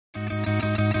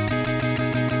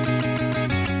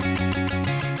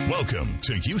Welcome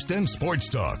to Houston Sports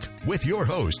Talk with your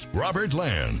host, Robert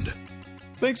Land.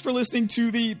 Thanks for listening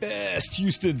to the best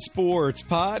Houston sports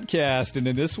podcast. And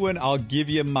in this one, I'll give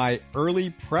you my early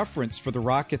preference for the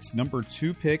Rockets' number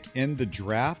 2 pick in the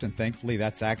draft. And thankfully,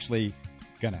 that's actually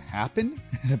going to happen.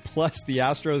 Plus, the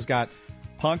Astros got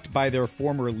punked by their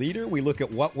former leader. We look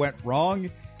at what went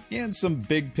wrong and some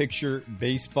big picture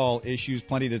baseball issues.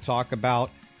 Plenty to talk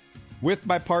about with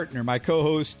my partner, my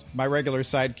co-host, my regular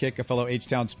sidekick, a fellow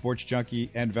H-Town sports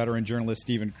junkie and veteran journalist,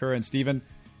 Stephen Kerr. And Stephen,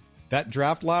 that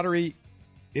draft lottery,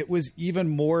 it was even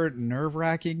more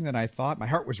nerve-wracking than I thought. My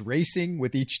heart was racing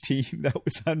with each team that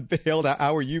was unveiled.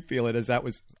 How were you feeling as that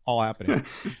was all happening?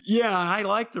 Yeah, I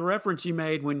like the reference you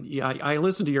made when I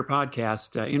listened to your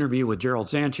podcast interview with Gerald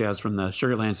Sanchez from the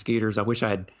Sugarland Skeeters. I wish I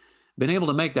had been able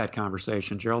to make that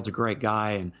conversation. Gerald's a great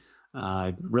guy, and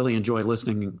I really enjoyed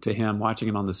listening to him, watching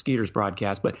him on the Skeeters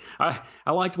broadcast. But I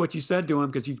liked what you said to him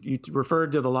because you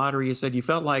referred to the lottery. You said you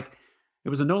felt like it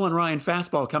was a Nolan Ryan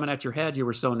fastball coming at your head. You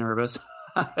were so nervous.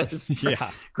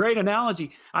 Yeah. Great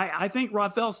analogy. I think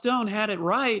Rafael Stone had it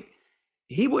right.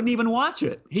 He wouldn't even watch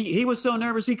it. He was so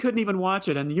nervous he couldn't even watch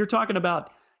it. And you're talking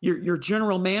about your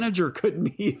general manager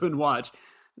couldn't even watch.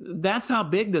 That's how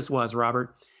big this was,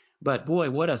 Robert. But boy,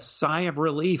 what a sigh of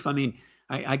relief. I mean,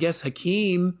 I guess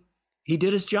Hakeem, he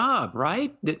did his job,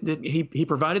 right? He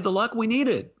provided the luck we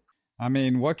needed. I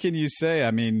mean, what can you say? I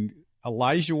mean,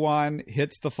 Olajuwon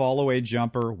hits the fall-away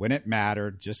jumper when it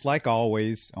mattered, just like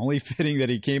always. Only fitting that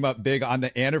he came up big on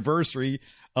the anniversary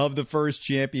of the first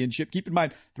championship. Keep in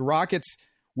mind, the Rockets,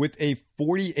 with a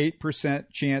 48%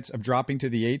 chance of dropping to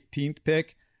the 18th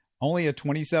pick, only a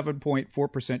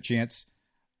 27.4% chance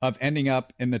of ending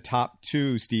up in the top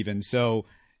 2, Stephen. So,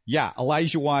 yeah,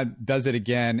 Olajuwon does it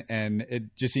again, and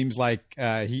it just seems like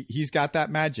he's got that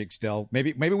magic still.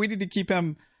 Maybe we need to keep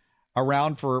him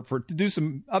around for to do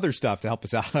some other stuff to help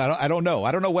us out. I don't know.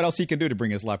 I don't know what else he can do to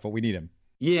bring his luck, but we need him.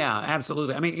 Yeah,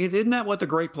 absolutely. I mean, isn't that what the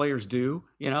great players do?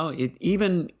 You know,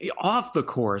 even off the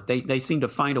court, they seem to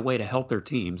find a way to help their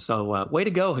team. So way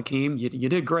to go, Hakeem. You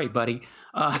did great, buddy.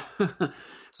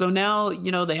 So now,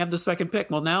 they have the second pick.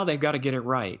 Well, now they've got to get it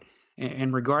right.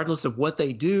 And regardless of what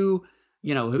they do,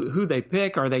 who they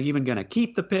pick, are they even going to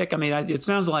keep the pick? I mean, it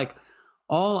sounds like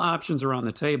all options are on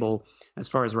the table as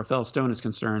far as Rafael Stone is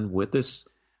concerned with this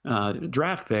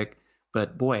draft pick.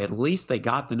 But, boy, at least they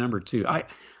got the number 2.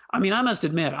 I mean, I must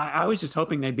admit, I was just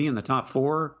hoping they'd be in the top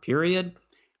 4, period,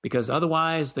 because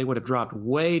otherwise they would have dropped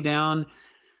way down.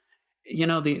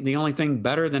 The only thing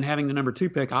better than having the number 2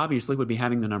 pick, obviously, would be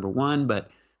having the number 1. But,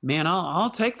 man,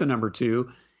 I'll take the number 2.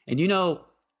 And,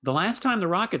 the last time the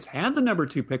Rockets had the number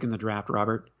 2 pick in the draft,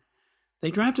 Robert, they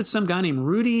drafted some guy named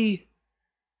Rudy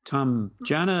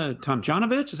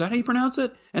Tomjanovich, is that how you pronounce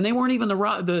it? And they weren't even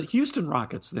the Houston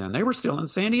Rockets then. They were still in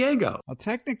San Diego. Well,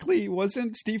 technically,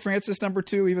 wasn't Steve Francis number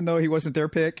 2, even though he wasn't their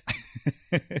pick?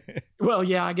 Well,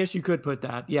 yeah, I guess you could put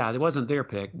that. Yeah, it wasn't their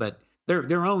pick, but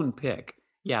their own pick,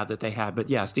 yeah, that they had.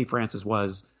 But, yeah, Steve Francis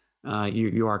was.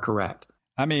 You are correct.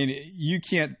 I mean, you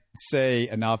can't say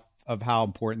enough of how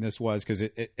important this was because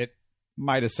it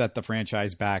might have set the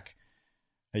franchise back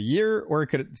a year, or it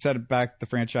could have set back the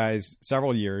franchise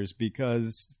several years,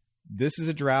 because this is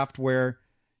a draft where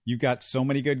you've got so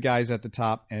many good guys at the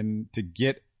top, and to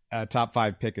get a top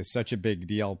 5 pick is such a big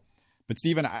deal. But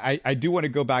Stephen, I do want to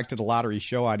go back to the lottery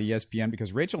show on ESPN,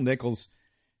 because Rachel Nichols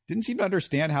didn't seem to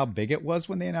understand how big it was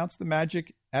when they announced the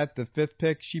Magic at the 5th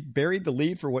pick. She buried the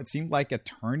lead for what seemed like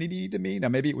eternity to me. Now,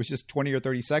 maybe it was just 20 or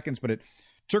 30 seconds, but it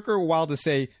took her a while to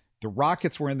say the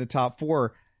Rockets were in the top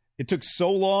 4. It took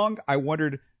so long, I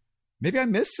wondered, maybe I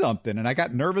missed something, and I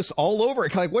got nervous all over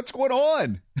it. Like, what's going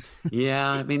on? Yeah,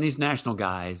 I mean, these national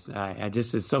guys,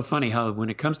 it's so funny how when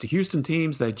it comes to Houston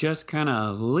teams, they just kind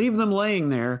of leave them laying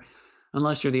there,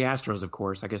 unless you're the Astros, of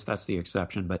course. I guess that's the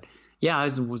exception. But, yeah, I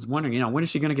was wondering, when is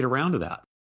she going to get around to that?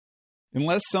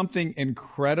 Unless something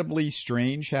incredibly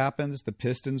strange happens, the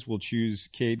Pistons will choose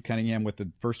Cade Cunningham with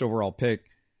the first overall pick.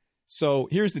 So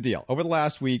here's the deal. Over the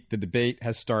last week, the debate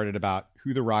has started about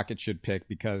who the Rockets should pick,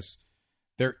 because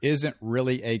there isn't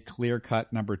really a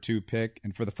clear-cut number 2 pick.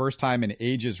 And for the first time in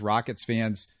ages, Rockets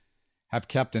fans have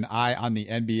kept an eye on the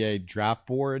NBA draft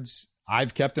boards.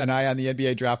 I've kept an eye on the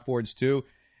NBA draft boards too.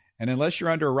 And unless you're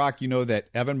under a rock, you know that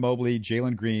Evan Mobley,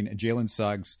 Jalen Green, and Jalen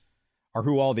Suggs are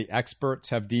who all the experts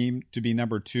have deemed to be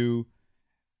number 2.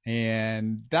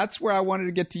 And that's where I wanted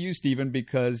to get to you, Stephen,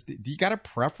 because do you got a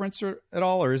preference at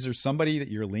all, or is there somebody that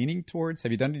you're leaning towards?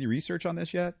 Have you done any research on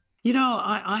this yet?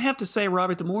 I have to say,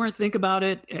 Robert, the more I think about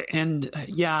it, and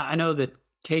yeah, I know that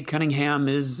Cade Cunningham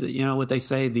is, what they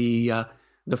say, the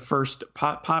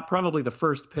probably the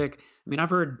first pick. I mean, I've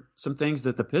heard some things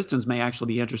that the Pistons may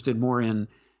actually be interested more in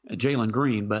Jalen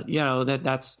Green, but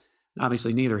that's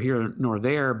obviously neither here nor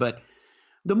there. But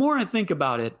the more I think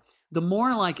about it, the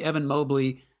more like Evan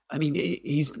Mobley. I mean,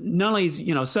 he's not only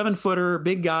 7-footer,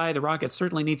 big guy. The Rockets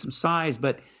certainly need some size,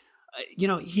 but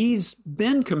he's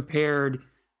been compared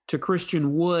to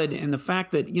Christian Wood, and the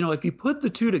fact that if you put the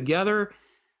two together,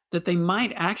 that they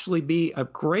might actually be a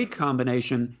great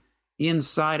combination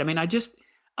inside. I mean,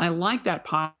 I like that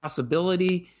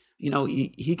possibility.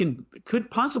 He could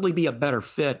possibly be a better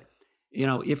fit.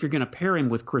 If you're going to pair him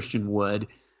with Christian Wood,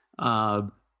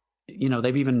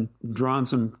 they've even drawn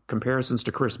some comparisons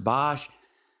to Chris Bosh.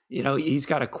 He's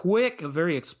got a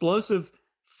very explosive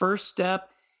first step.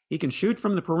 He can shoot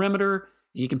from the perimeter.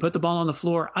 He can put the ball on the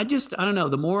floor. I don't know.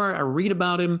 The more I read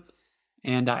about him,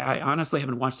 and I honestly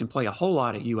haven't watched him play a whole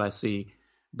lot at USC,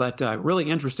 but really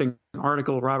interesting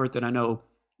article, Robert, that I know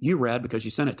you read because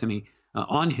you sent it to me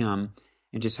on him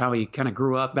and just how he kind of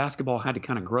grew up. Basketball had to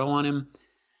kind of grow on him.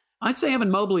 I'd say Evan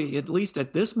Mobley, at least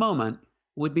at this moment,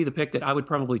 would be the pick that I would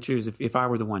probably choose if I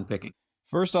were the one picking.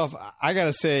 First off, I got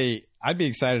to say, I'd be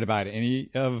excited about any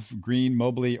of Green,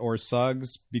 Mobley, or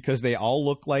Suggs because they all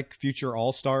look like future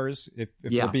All-Stars. If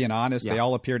we're being honest, they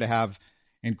all appear to have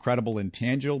incredible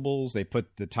intangibles. They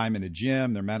put the time in the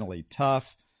gym. They're mentally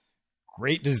tough.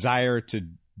 Great desire to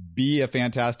be a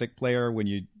fantastic player when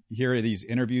you hear these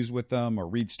interviews with them or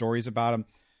read stories about them.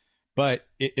 But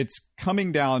it's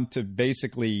coming down to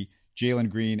basically Jalen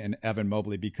Green and Evan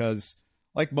Mobley because,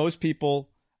 like most people,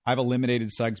 I've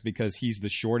eliminated Suggs because he's the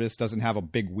shortest, doesn't have a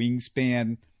big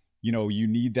wingspan. You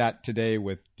need that today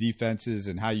with defenses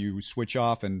and how you switch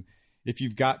off. And if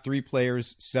you've got three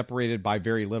players separated by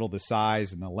very little, the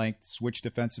size and the length, switch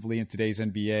defensively in today's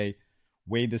NBA,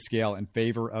 weigh the scale in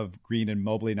favor of Green and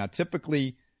Mobley. Now,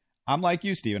 typically, I'm like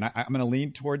you, Steven. I'm going to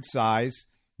lean towards size.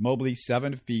 Mobley,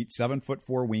 7 feet, 7'4"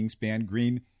 wingspan.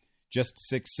 Green, just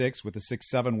 6'6" with a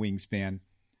 6'7" wingspan.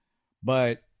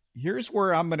 But here's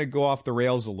where I'm going to go off the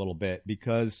rails a little bit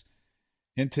because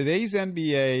in today's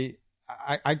NBA,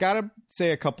 I got to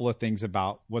say a couple of things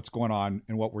about what's going on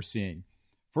and what we're seeing.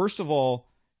 First of all,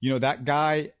 that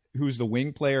guy who's the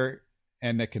wing player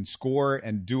and that can score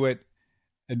and do it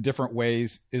in different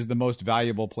ways is the most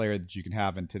valuable player that you can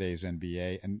have in today's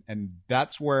NBA. And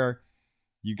that's where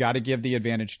you got to give the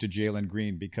advantage to Jalen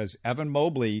Green because Evan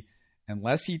Mobley,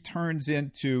 unless he turns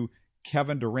into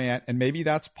Kevin Durant, and maybe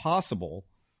that's possible,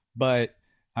 but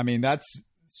I mean, that's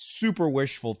super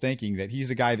wishful thinking that he's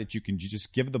the guy that you can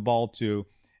just give the ball to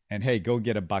and, hey, go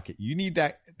get a bucket. You need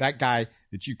that guy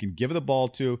that you can give the ball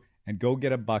to and go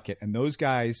get a bucket. And those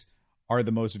guys are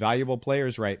the most valuable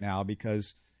players right now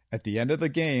because at the end of the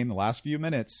game, the last few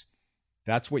minutes,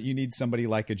 that's what you need somebody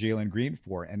like a Jalen Green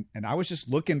for. And I was just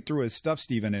looking through his stuff,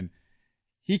 Steven, and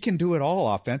he can do it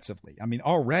all offensively. I mean,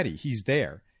 already he's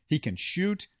there. He can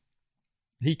shoot.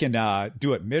 He can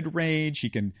do it mid-range. He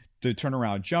can do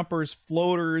turnaround jumpers,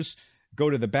 floaters, go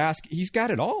to the basket. He's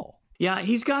got it all. Yeah,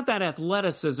 he's got that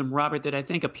athleticism, Robert, that I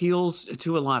think appeals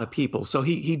to a lot of people. So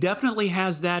he definitely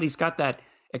has that. He's got that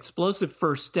explosive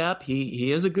first step.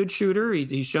 He is a good shooter.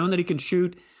 He's shown that he can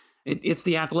shoot. It's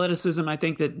the athleticism, I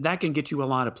think, that can get you a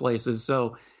lot of places.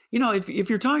 So, if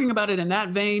you're talking about it in that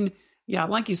vein, yeah,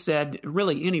 like you said,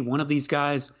 really any one of these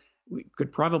guys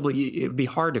could probably, it'd be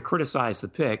hard to criticize the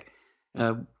pick.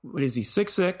 What is he,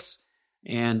 6'6"?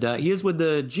 And he is with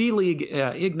the G League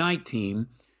Ignite team.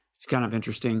 It's kind of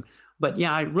interesting. But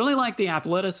yeah, I really like the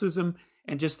athleticism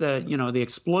and just the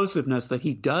explosiveness that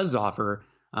he does offer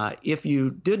if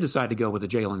you did decide to go with a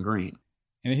Jalen Green.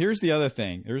 And here's the other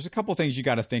thing. There's a couple things you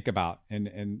got to think about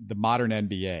in the modern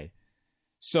NBA.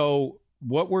 So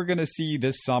what we're going to see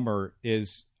this summer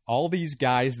is all these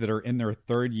guys that are in their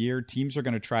third year, teams are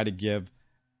going to try to give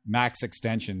max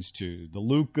extensions to the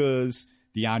Lukas,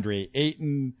 DeAndre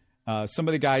Ayton, some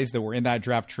of the guys that were in that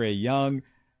draft, Trae Young,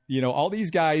 all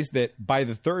these guys that by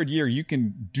the third year, you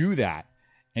can do that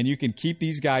and you can keep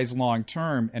these guys long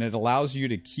term. And it allows you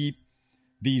to keep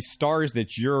these stars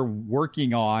that you're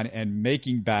working on and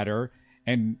making better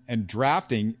and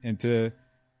drafting into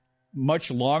much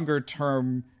longer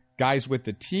term guys with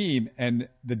the team. And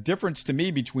the difference to me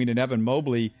between an Evan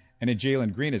Mobley and a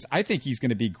Jalen Green is I think he's going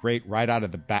to be great right out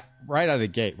of the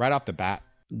gate, right off the bat.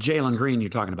 Jalen Green, you're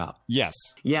talking about? Yes.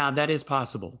 Yeah, that is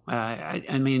possible.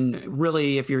 I mean,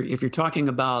 really, if you're talking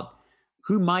about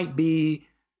who might be,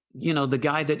 the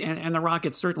guy that, and the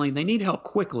Rockets certainly, they need help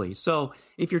quickly. So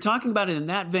if you're talking about it in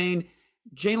that vein,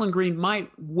 Jalen Green might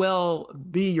well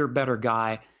be your better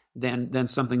guy than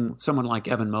someone like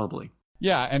Evan Mobley.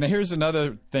 Yeah, and here's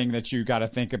another thing that you got to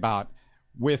think about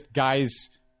with guys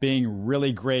being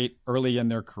really great early in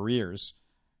their careers.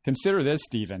 Consider this,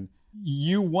 Stephen.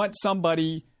 You want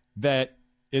somebody that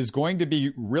is going to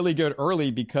be really good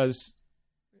early, because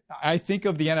I think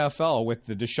of the NFL with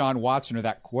the Deshaun Watson, or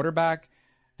that quarterback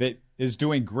that is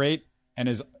doing great and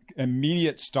is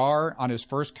immediate star on his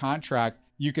first contract.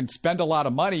 You can spend a lot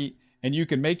of money and you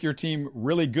can make your team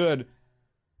really good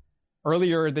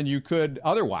earlier than you could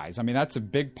otherwise. I mean, that's a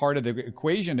big part of the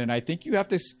equation. And I think you have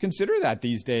to consider that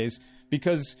these days,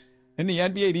 because in the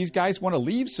NBA, these guys want to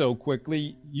leave so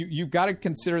quickly. You've got to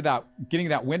consider that getting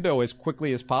that window as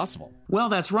quickly as possible. Well,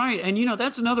 that's right. And,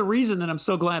 that's another reason that I'm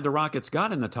so glad the Rockets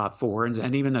got in the top 4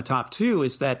 and even the top 2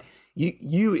 is that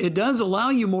it does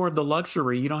allow you more of the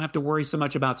luxury. You don't have to worry so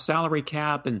much about salary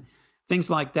cap and things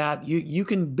like that. You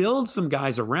can build some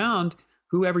guys around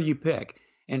whoever you pick.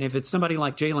 And if it's somebody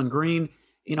like Jalen Green,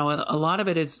 a lot of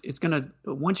it is going to,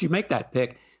 once you make that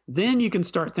pick, then you can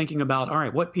start thinking about, all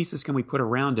right, what pieces can we put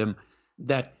around him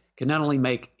that can not only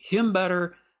make him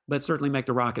better, but certainly make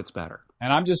the Rockets better.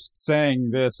 And I'm just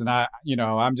saying this, and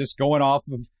I'm just going off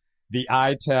of the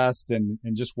eye test and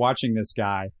just watching this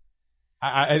guy.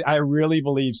 I really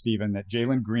believe, Stephen, that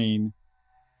Jalen Green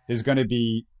is going to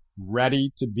be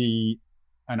ready to be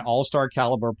an all-star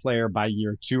caliber player by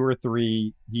year 2 or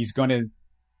 3. He's going to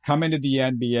come into the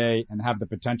NBA and have the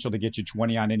potential to get you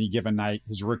 20 on any given night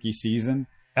his rookie season.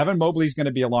 Evan Mobley's going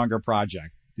to be a longer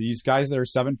project. These guys that are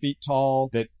 7 feet tall,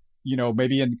 that,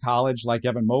 maybe in college, like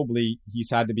Evan Mobley, he's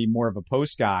had to be more of a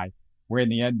post guy, where in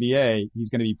the NBA,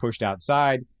 he's going to be pushed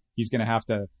outside. He's going to have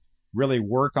to really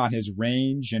work on his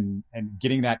range and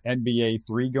getting that NBA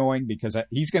 3 going, because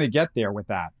he's going to get there with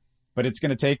that. But it's going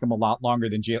to take him a lot longer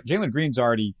than Jalen Green's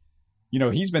already,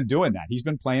 he's been doing that. He's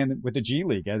been playing with the G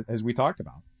League, as we talked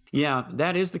about. Yeah,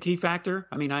 that is the key factor.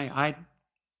 I mean, I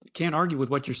can't argue with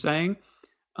what you're saying.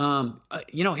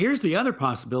 Here's the other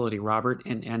possibility, Robert,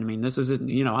 and I mean, this is,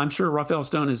 I'm sure Rafael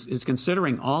Stone is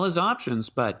considering all his options,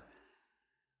 but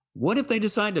what if they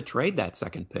decide to trade that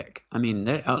second pick? I mean,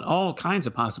 all kinds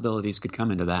of possibilities could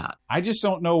come into that. I just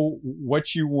don't know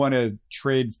what you want to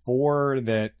trade for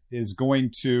that is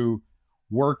going to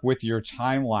work with your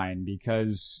timeline,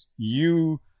 because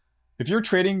if you're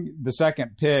trading the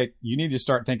second pick, you need to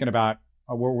start thinking about,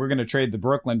 we're going to trade the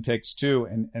Brooklyn picks too,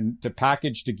 and to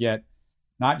package to get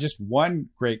not just one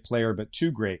great player, but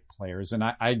 2 great players. And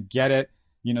I get it.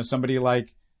 Somebody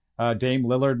like Dame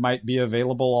Lillard might be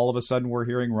available. All of a sudden, we're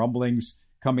hearing rumblings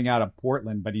coming out of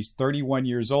Portland, but he's 31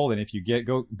 years old. And if you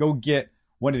go get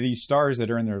one of these stars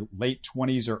that are in their late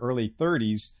 20s or early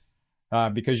 30s,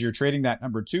 because you're trading that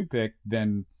number 2 pick,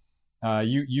 then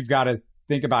you've got to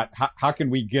think about how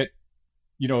can we get,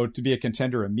 to be a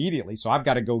contender immediately. So I've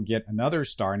got to go get another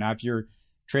star. Now, if you're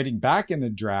trading back in the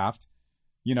draft,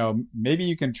 maybe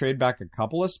you can trade back a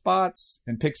couple of spots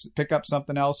and pick up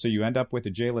something else. So you end up with a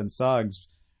Jalen Suggs,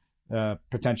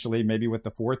 potentially maybe with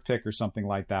the 4th pick or something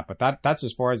like that. But that's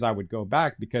as far as I would go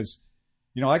back, because,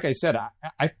 like I said,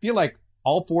 I feel like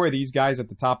all 4 of these guys at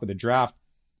the top of the draft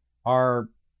are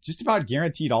just about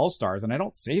guaranteed all-stars. And I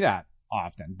don't say that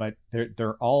often, but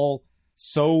they're all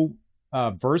so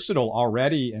versatile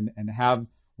already and have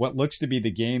what looks to be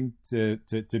the game to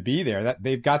be there. That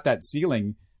they've got that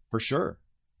ceiling for sure.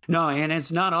 No, and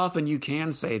it's not often you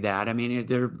can say that. I mean,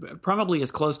 they're probably as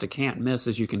close to can't miss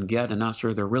as you can get. I'm not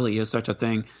sure there really is such a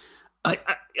thing.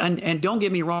 And don't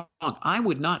get me wrong, I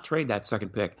would not trade that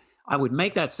second pick. I would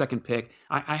make that second pick.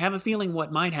 I have a feeling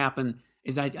what might happen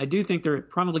is I do think they're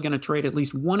probably going to trade at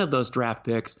least one of those draft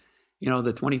picks, the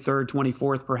 23rd,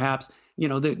 24th perhaps.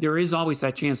 There is always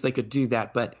that chance they could do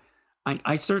that. But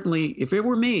I certainly, if it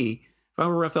were me, if I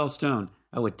were Rafael Stone,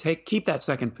 I would keep that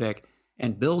second pick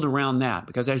and build around that,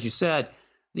 because as you said,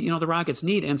 the Rockets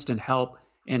need instant help,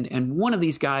 and one of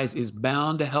these guys is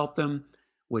bound to help them,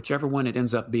 whichever one it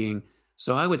ends up being.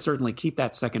 So I would certainly keep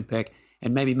that second pick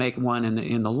and maybe make one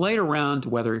in the later round,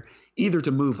 whether either to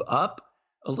move up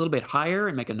a little bit higher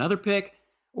and make another pick,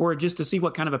 or just to see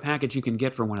what kind of a package you can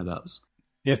get for one of those.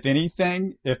 If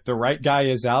anything, if the right guy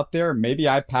is out there, maybe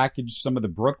I package some of the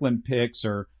Brooklyn picks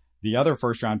or the other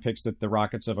first round picks that the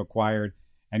Rockets have acquired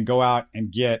and go out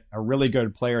and get a really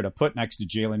good player to put next to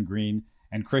Jalen Green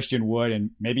and Christian Wood. And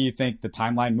maybe you think the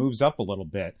timeline moves up a little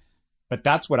bit. But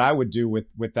that's what I would do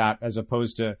with that, as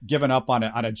opposed to giving up on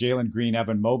a Jalen Green,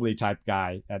 Evan Mobley type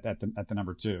guy at the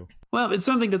number 2. Well, it's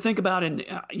something to think about. And,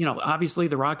 obviously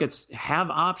the Rockets have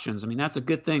options. I mean, that's a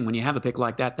good thing when you have a pick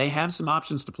like that. They have some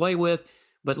options to play with.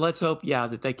 But let's hope,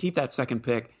 that they keep that second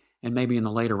pick, and maybe in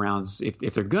the later rounds,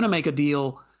 if they're going to make a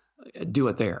deal, do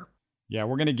it there. Yeah,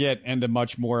 we're going to get into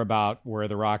much more about where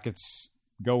the Rockets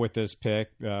go with this pick.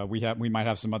 We might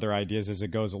have some other ideas as it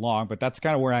goes along, but that's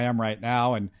kind of where I am right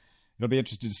now, and it'll be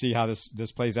interesting to see how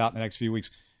this plays out in the next few weeks.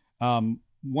 Want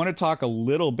to talk a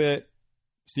little bit,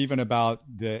 Stephen, about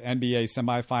the NBA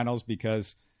semifinals,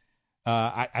 because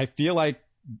I feel like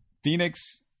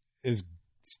Phoenix is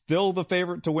still the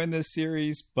favorite to win this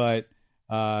series, but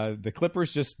the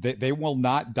Clippers they will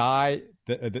not die.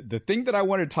 The thing that I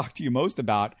want to talk to you most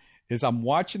about is I'm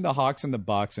watching the Hawks and the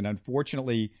Bucks, and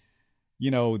unfortunately,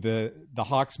 the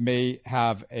Hawks may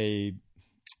have a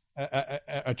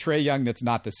Trae Young that's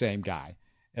not the same guy.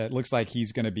 It looks like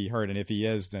he's going to be hurt, and if he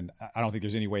is, then I don't think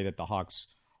there's any way that the Hawks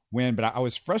win. But I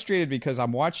was frustrated because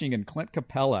I'm watching, and Clint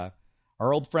Capella,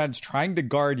 our old friend's trying to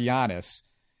guard Giannis,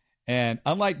 and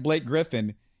unlike Blake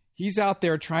Griffin, he's out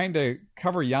there trying to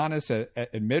cover Giannis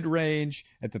at mid-range,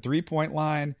 at the three-point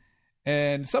line,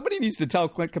 and somebody needs to tell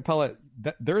Clint Capella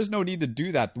that there is no need to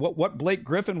do that. What Blake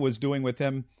Griffin was doing with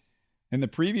him in the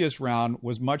previous round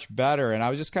was much better, and I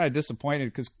was just kind of disappointed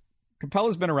because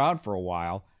Capella's been around for a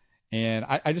while, and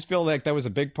I just feel like that was a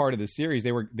big part of the series.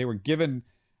 They were giving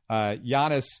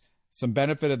Giannis some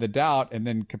benefit of the doubt, and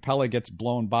then Capella gets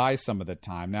blown by some of the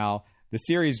time. Now, the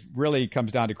series really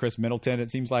comes down to Chris Middleton, it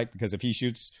seems like, because if he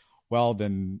shoots well,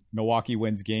 then Milwaukee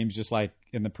wins games just like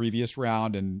in the previous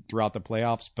round and throughout the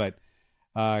playoffs. But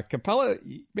Capella,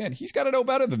 man, he's got to know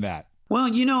better than that. Well,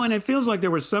 and it feels like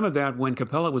there was some of that when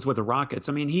Capella was with the Rockets.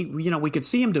 I mean, we could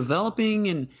see him developing,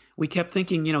 and we kept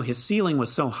thinking, his ceiling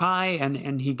was so high,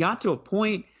 and he got to a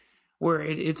point where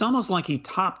it's almost like he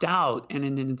topped out.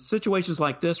 And in situations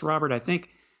like this, Robert, I think,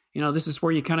 this is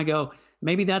where you kind of go,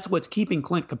 maybe that's what's keeping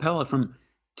Clint Capella from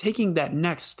taking that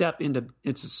next step into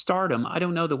stardom. I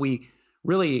don't know that we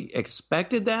really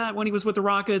expected that when he was with the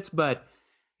Rockets, but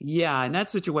yeah, in that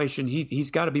situation,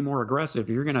 he's got to be more aggressive. If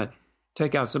you're going to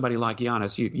take out somebody like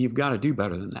Giannis, you've got to do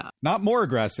better than that. Not more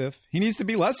aggressive. He needs to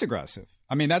be less aggressive.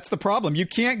 I mean, that's the problem. You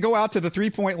can't go out to the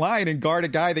three-point line and guard a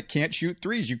guy that can't shoot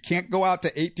threes. You can't go out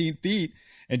to 18 feet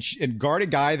and guard a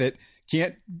guy that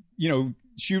can't,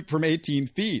 shoot from 18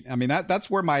 feet. I mean, that's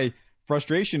where my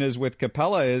frustration is with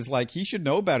Capella, is like he should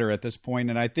know better at this point.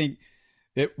 And I think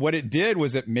what it did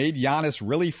was it made Giannis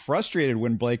really frustrated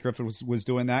when Blake Griffin was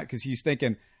doing that, because he's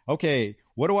thinking, okay,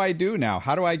 what do I do now?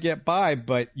 How do I get by?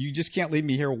 But you just can't leave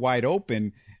me here wide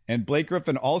open. And Blake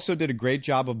Griffin also did a great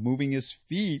job of moving his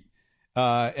feet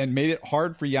and made it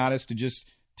hard for Giannis to just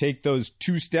take those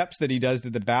 2 steps that he does to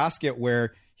the basket,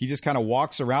 where he just kind of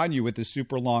walks around you with his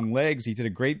super long legs. He did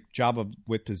a great job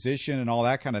with position and all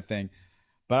that kind of thing.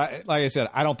 But like I said,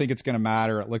 I don't think it's going to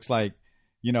matter. It looks like,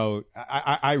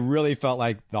 I really felt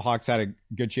like the Hawks had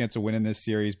a good chance of winning this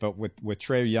series, but with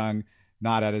Trae Young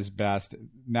not at his best,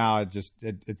 now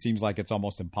it seems like it's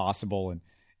almost impossible. And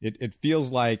it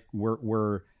feels like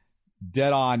we're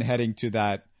dead on heading to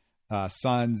that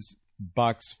Suns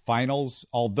Bucks finals.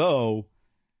 Although,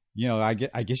 I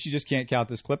guess you just can't count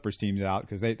this Clippers teams out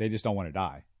because they just don't want to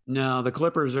die. No, the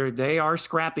Clippers are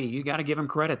scrappy. You got to give them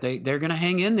credit. They're going to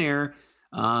hang in there.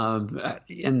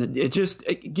 And it just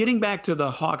getting back to the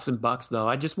Hawks and Bucks, though,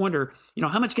 I just wonder,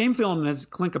 how much game film has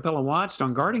Clint Capella watched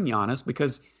on guarding Giannis?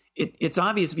 Because it's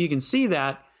obvious if you can see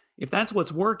that, if that's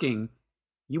what's working,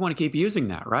 you want to keep using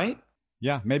that, right?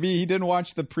 Yeah, maybe he didn't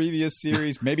watch the previous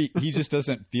series. Maybe he just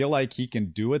doesn't feel like he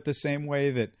can do it the same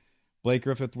way that Blake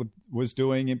Griffin was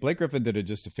doing. And Blake Griffin did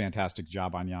just a fantastic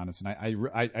job on Giannis. And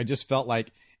I just felt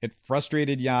like it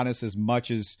frustrated Giannis as much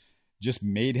as just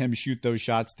made him shoot those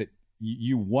shots that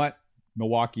you want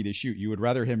Milwaukee to shoot. You would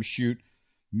rather him shoot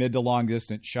mid to long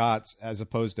distance shots as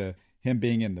opposed to him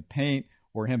being in the paint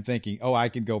or him thinking, oh, I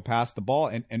can go past the ball.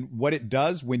 And what it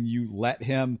does when you let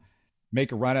him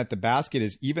make a run at the basket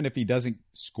is, even if he doesn't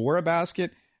score a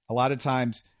basket, a lot of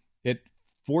times it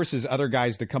forces other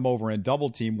guys to come over and double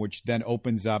team, which then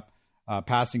opens up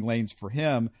passing lanes for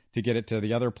him to get it to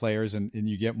the other players. And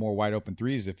you get more wide open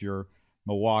threes if you're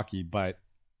Milwaukee. But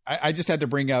I just had to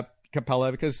bring up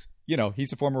Capella because,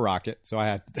 he's a former Rocket. So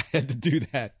I had to do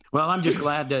that. Well, I'm just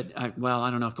glad that, I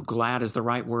don't know if glad is the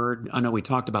right word. I know we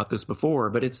talked about this before,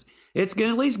 but it's at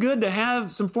least good to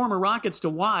have some former Rockets to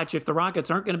watch. If the Rockets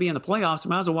aren't going to be in the playoffs, I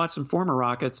might as well watch some former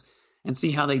Rockets and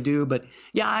see how they do. But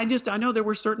yeah, I know there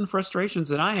were certain frustrations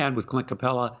that I had with Clint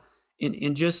Capella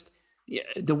in just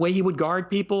the way he would guard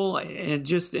people, and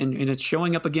it's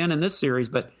showing up again in this series.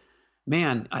 But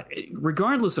man,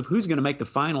 regardless of who's going to make the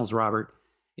finals, Robert,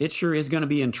 it sure is going to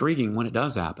be intriguing when it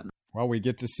does happen. Well, we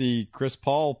get to see Chris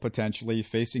Paul potentially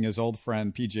facing his old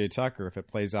friend PJ Tucker if it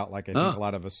plays out like I think a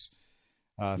lot of us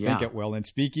think it will. And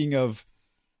speaking of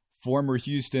former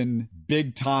Houston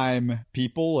big time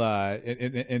people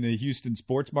in the Houston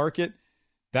sports market,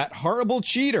 that horrible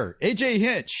cheater, AJ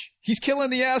Hinch. He's killing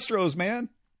the Astros, man.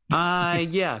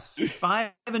 Yes.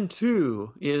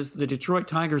 5-2 is the Detroit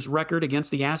Tigers record against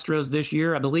the Astros this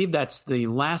year. I believe that's the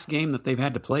last game that they've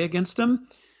had to play against them.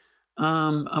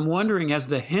 I'm wondering, has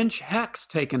the Hinch hex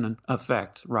taken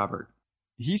effect, Robert?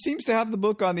 He seems to have the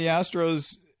book on the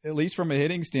Astros, at least from a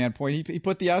hitting standpoint. He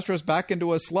put the Astros back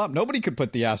into a slump. Nobody could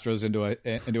put the Astros into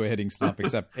a hitting slump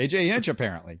except AJ Hinch,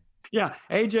 apparently. Yeah,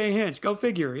 AJ Hinch. Go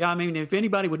figure. Yeah, I mean, if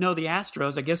anybody would know the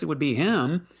Astros, I guess it would be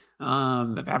him.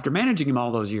 After managing him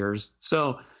all those years.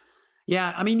 So,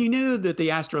 yeah, I mean, you knew that the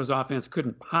Astros offense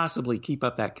couldn't possibly keep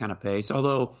up that kind of pace,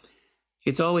 although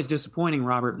it's always disappointing,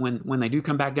 Robert, when they do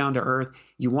come back down to earth.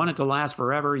 You want it to last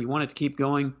forever. You want it to keep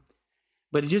going.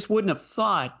 But you just wouldn't have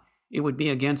thought it would be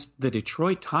against the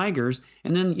Detroit Tigers.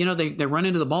 And then, they run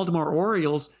into the Baltimore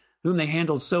Orioles, whom they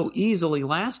handled so easily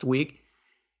last week.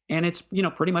 And it's,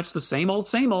 pretty much the same old,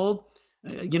 2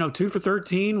 for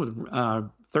 13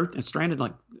 with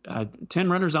stranded 10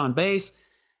 runners on base,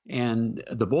 and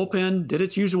the bullpen did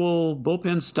its usual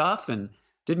bullpen stuff and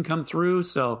didn't come through.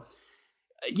 So,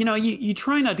 you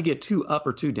try not to get too up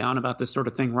or too down about this sort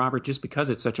of thing, Robert, just because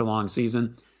it's such a long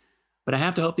season. But I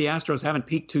have to hope the Astros haven't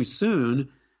peaked too soon,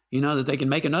 that they can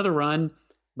make another run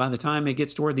by the time it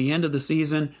gets toward the end of the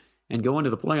season and go into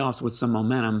the playoffs with some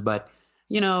momentum. But,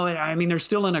 I mean, they're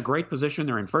still in a great position.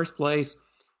 They're in first place.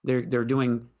 They're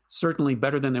doing certainly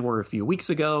better than they were a few weeks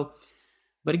ago.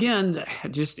 But again,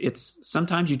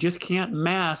 sometimes you just can't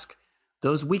mask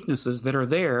those weaknesses that are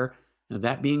there,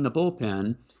 that being the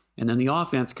bullpen, and then the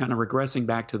offense kind of regressing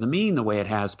back to the mean the way it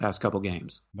has past couple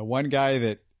games. The one guy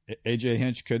that AJ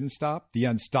Hinch couldn't stop, the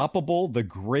unstoppable, the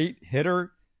great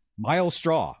hitter, Myles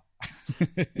Straw.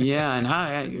 Yeah,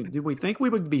 and did we think we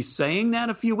would be saying that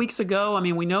a few weeks ago? I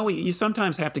mean, we know you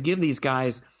sometimes have to give these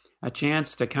guys a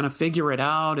chance to kind of figure it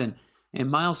out, and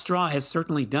Myles Straw has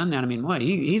certainly done that. I mean,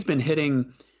 he's been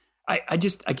hitting. I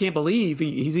can't believe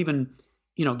he's even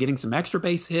getting some extra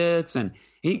base hits, and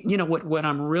what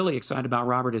I'm really excited about,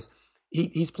 Robert, is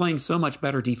he's playing so much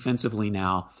better defensively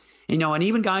now. And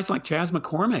even guys like Chas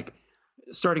McCormick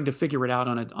starting to figure it out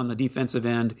on the defensive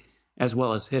end as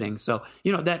well as hitting. So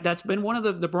that's been one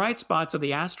of the bright spots of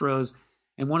the Astros,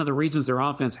 and one of the reasons their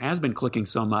offense has been clicking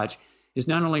so much is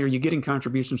not only are you getting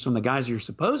contributions from the guys you're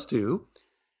supposed to,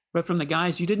 but from the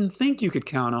guys you didn't think you could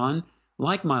count on,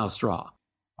 like Myles Straw.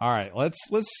 All right,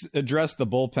 let's address the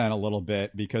bullpen a little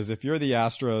bit, because if you're the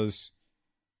Astros,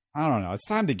 I don't know, it's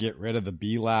time to get rid of the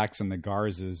Bielaks and the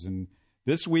Garzas. And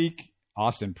this week,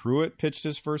 Austin Pruitt pitched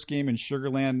his first game in Sugar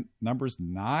Land. Numbers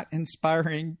not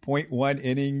inspiring. 0.1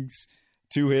 innings,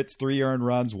 2 hits, 3 earned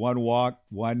runs, 1 walk,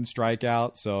 1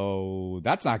 strikeout. So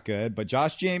that's not good. But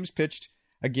Josh James pitched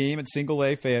a game at Single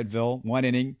A Fayetteville, 1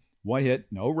 inning, 1 hit,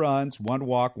 no runs, 1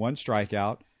 walk, 1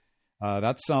 strikeout.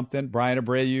 That's something. Brian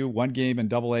Abreu, 1 game in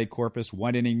Double A Corpus,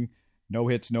 1 inning, no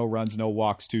hits, no runs, no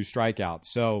walks, 2 strikeouts.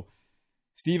 So,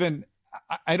 Steven,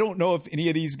 I don't know if any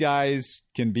of these guys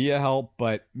can be a help,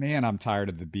 but man, I'm tired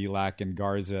of the Bielak and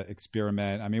Garza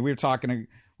experiment. I mean, we were talking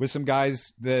with some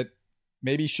guys that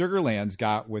maybe Sugarland's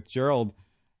got with Gerald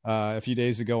a few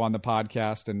days ago on the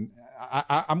podcast, and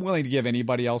I'm willing to give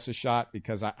anybody else a shot,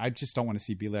 because I just don't want to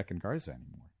see Bielak and Garza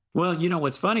anymore. Well,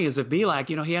 what's funny is that Bielak,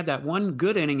 he had that one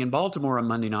good inning in Baltimore on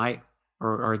Monday night,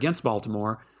 or against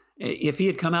Baltimore. If he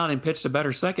had come out and pitched a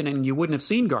better second inning, you wouldn't have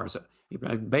seen Garza.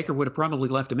 Baker would have probably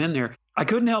left him in there. I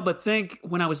couldn't help but think,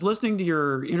 when I was listening to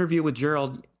your interview with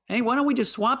Gerald, hey, why don't we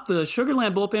just swap the Sugar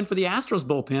Land bullpen for the Astros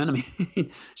bullpen? I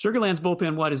mean, Sugar Land's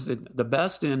bullpen, is it, the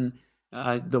best in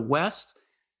the West?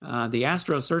 The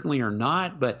Astros certainly are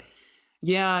not, but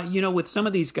yeah, with some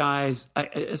of these guys,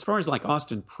 as far as like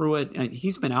Austin Pruitt,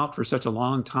 he's been out for such a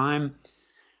long time.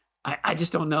 I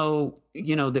just don't know,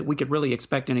 that we could really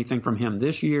expect anything from him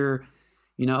this year.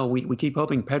 We keep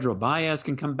hoping Pedro Baez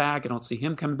can come back. I don't see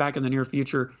him coming back in the near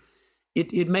future.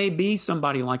 It may be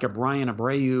somebody like a Brian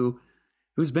Abreu,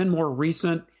 who's been more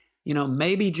recent.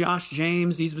 Maybe Josh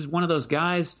James. He's one of those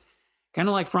guys, kind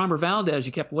of like Framber Valdez.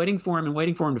 You kept waiting for him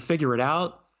to figure it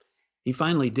out. He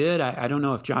finally did. I don't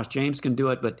know if Josh James can do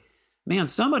it, but man,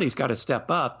 somebody's got to step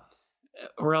up,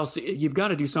 or else you've got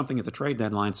to do something at the trade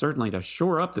deadline, certainly, to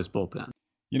shore up this bullpen.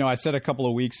 I said a couple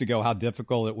of weeks ago how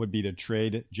difficult it would be to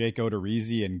trade Jake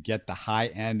Odorizzi and get the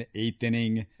high-end 8th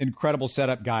inning, incredible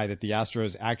setup guy that the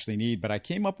Astros actually need. But I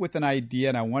came up with an idea,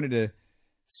 and I wanted to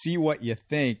see what you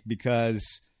think,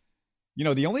 because,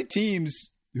 the only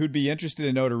teams who'd be interested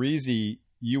in Odorizzi,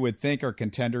 you would think, are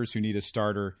contenders who need a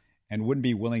starter and wouldn't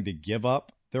be willing to give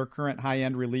up their current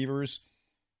high-end relievers.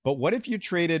 But what if you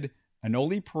traded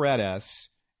Anoli Paredes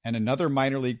and another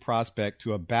minor league prospect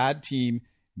to a bad team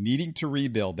needing to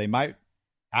rebuild? They might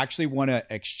actually want to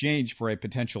exchange for a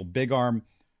potential big arm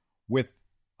with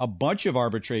a bunch of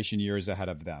arbitration years ahead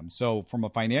of them. So from a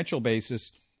financial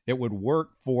basis, it would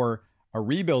work for a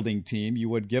rebuilding team. You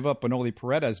would give up Anoli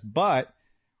Paredes, but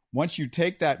once you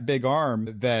take that big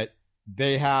arm that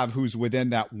they have who's within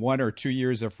that 1 or 2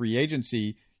 years of free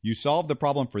agency, you solve the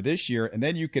problem for this year, and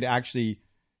then you could actually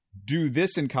do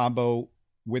this in combo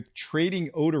with trading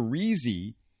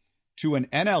Odorizzi to an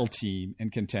NL team in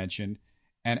contention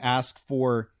and ask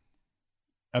for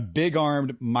a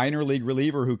big-armed minor league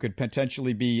reliever who could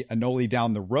potentially be Anoli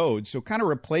down the road. So kind of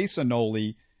replace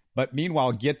Anoli, but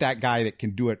meanwhile get that guy that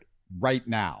can do it right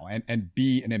now and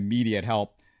be an immediate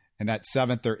help in that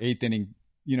 7th or 8th inning.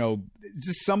 You know,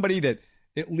 just somebody that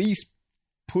at least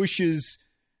pushes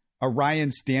a Ryan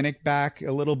Stanek back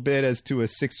a little bit as to a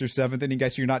 6th or 7th inning guy.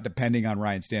 So you're not depending on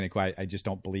Ryan Stanek, who I just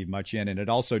don't believe much in. And it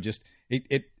also just,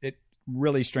 it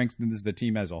really strengthens the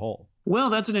team as a whole. Well,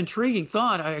 that's an intriguing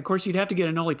thought. Of course, you'd have to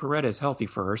get Anoli Paredes healthy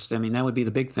first. I mean, that would be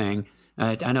the big thing.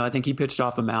 I think he pitched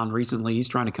off a mound recently. He's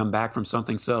trying to come back from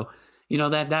something. So, you know,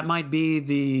 that might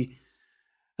be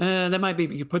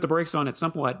you put the brakes on it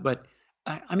somewhat. But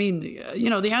I mean, you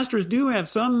know, the Astros do have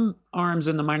some arms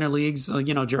in the minor leagues.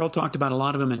 You know, Gerald talked about a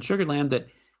lot of them in Sugarland that,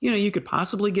 you know, you could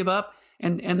possibly give up.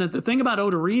 And the thing about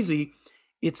Odorizzi,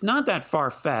 it's not that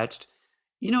far-fetched.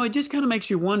 You know, it just kind of makes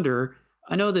you wonder.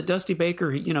 I know that Dusty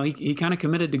Baker, you know, he kind of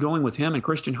committed to going with him and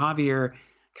Christian Javier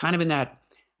kind of in that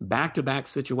back-to-back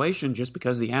situation just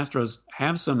because the Astros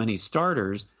have so many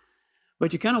starters.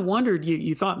 But you kind of wondered,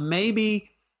 you thought maybe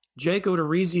Jake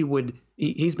Odorizzi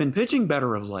he's been pitching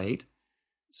better of late,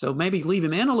 so maybe leave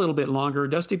him in a little bit longer.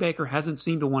 Dusty Baker hasn't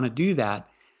seemed to want to do that.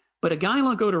 But a guy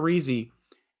like Odorizzi,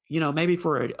 you know, maybe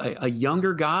for a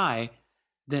younger guy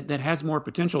that has more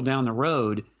potential down the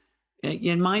road,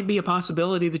 it might be a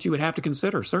possibility that you would have to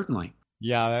consider, certainly.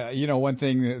 Yeah, you know, one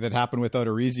thing that happened with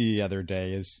Odorizzi the other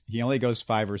day is he only goes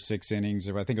 5 or 6 innings,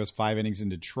 or I think it was 5 innings in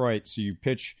Detroit. So you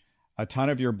pitch a ton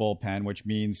of your bullpen, which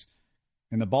means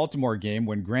in the Baltimore game,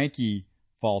 when Greinke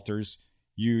falters,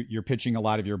 you're pitching a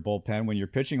lot of your bullpen. When you're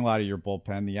pitching a lot of your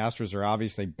bullpen, the Astros are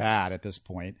obviously bad at this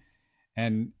point.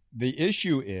 And the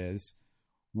issue is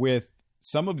with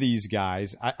some of these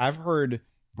guys, I've heard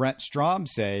Brent Strom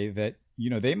say that, you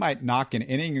know, they might knock an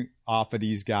inning off of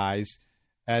these guys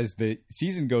as the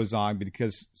season goes on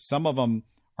because some of them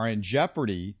are in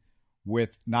jeopardy with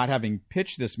not having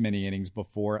pitched this many innings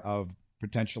before of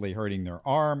potentially hurting their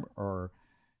arm or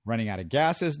running out of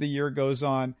gas as the year goes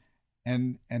on.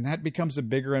 And that becomes a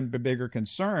bigger and bigger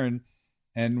concern.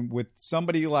 And with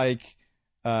somebody like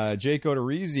Jake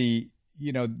Odorizzi,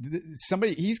 you know,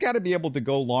 he's got to be able to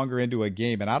go longer into a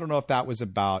game. And I don't know if that was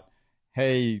about,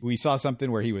 hey, we saw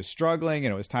something where he was struggling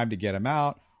and it was time to get him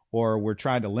out, or we're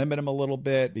trying to limit him a little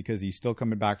bit because he's still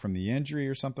coming back from the injury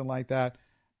or something like that.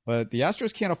 But the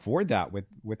Astros can't afford that with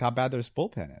how bad their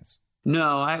bullpen is.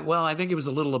 No, I think it was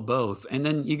a little of both. And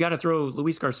then you got to throw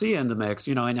Luis Garcia in the mix,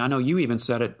 you know, and I know you even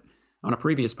said it on a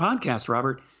previous podcast,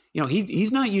 Robert. You know,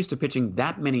 he's not used to pitching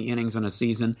that many innings in a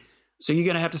season. So you're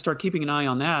going to have to start keeping an eye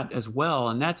on that as well.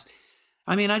 And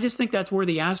I just think that's where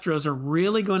the Astros are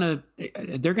really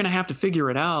they're going to have to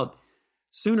figure it out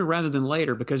sooner rather than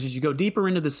later, because as you go deeper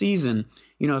into the season,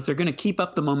 you know, if they're going to keep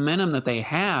up the momentum that they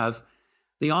have,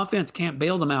 the offense can't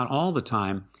bail them out all the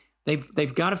time.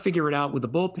 They've got to figure it out with the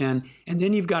bullpen, and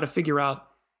then you've got to figure out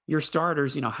your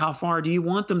starters. You know, how far do you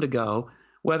want them to go?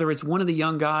 Whether it's one of the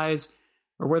young guys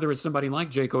or whether it's somebody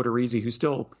like Jake Odorizzi who's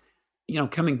still, you know,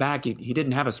 coming back. He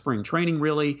didn't have a spring training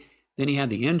really. Then he had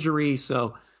the injury,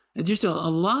 so just a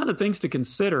lot of things to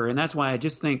consider, and that's why I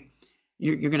just think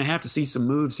you're going to have to see some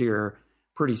moves here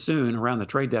pretty soon around the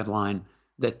trade deadline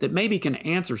that maybe can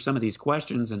answer some of these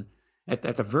questions, and at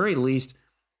the very least,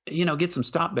 you know, get some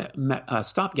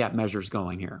stopgap measures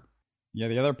going here. Yeah,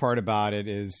 the other part about it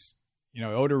is, you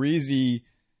know, Odorizzi,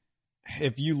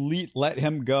 if you let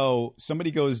him go,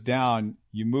 somebody goes down,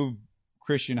 you move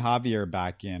Christian Javier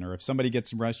back in, or if somebody gets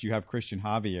some rest, you have Christian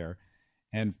Javier.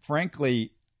 And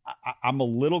frankly, I'm a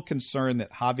little concerned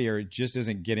that Javier just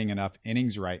isn't getting enough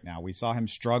innings right now. We saw him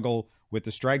struggle with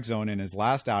the strike zone in his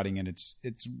last outing, and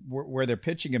it's where they're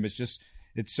pitching him.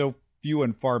 It's so few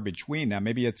and far between. Now,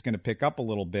 maybe it's going to pick up a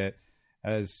little bit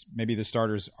as maybe the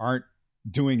starters aren't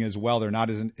doing as well. They're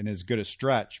not in as good a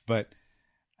stretch, but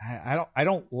I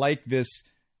don't like this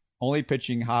only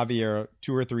pitching Javier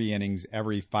 2 or 3 innings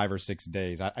every 5 or 6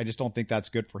 days. I just don't think that's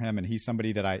good for him. And he's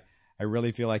somebody that I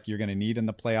really feel like you're going to need in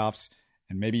the playoffs.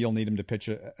 And maybe you'll need him to pitch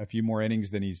a few more innings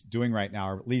than he's doing right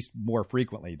now, or at least more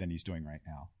frequently than he's doing right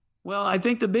now. Well, I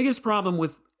think the biggest problem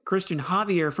with Christian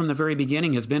Javier from the very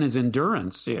beginning has been his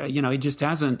endurance. You know, he just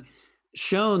hasn't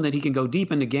shown that he can go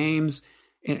deep into games.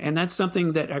 And that's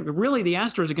something that really the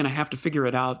Astros are going to have to figure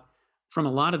it out from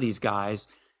a lot of these guys.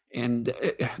 And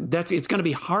it's going to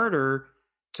be harder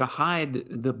to hide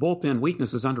the bullpen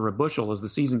weaknesses under a bushel as the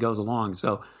season goes along.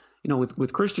 So,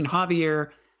 with Christian Javier,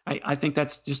 I think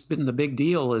that's just been the big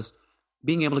deal, is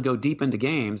being able to go deep into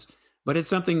games. But it's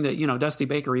something that, Dusty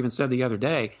Baker even said the other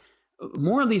day,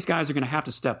 more of these guys are going to have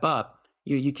to step up.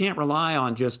 You can't rely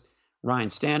on just Ryan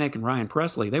Stanek and Ryan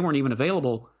Presley. They weren't even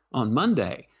available on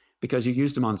Monday because you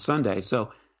used them on Sunday.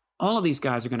 So all of these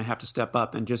guys are going to have to step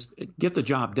up and just get the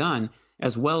job done,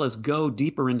 as well as go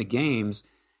deeper into games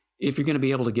if you're going to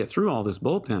be able to get through all this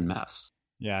bullpen mess.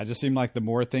 Yeah, it just seemed like the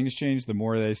more things change, the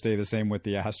more they stay the same with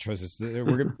the Astros. We're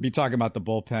going to be talking about the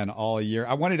bullpen all year.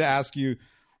 I wanted to ask you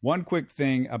one quick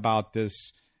thing about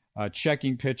this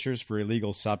checking pitchers for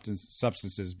illegal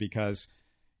substances, because,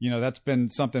 that's been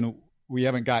something we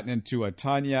haven't gotten into a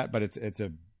ton yet, but it's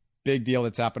a big deal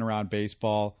that's happened around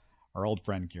baseball. Our old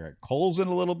friend Garrett Cole's in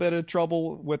a little bit of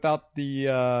trouble without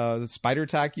the spider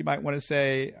tack, you might want to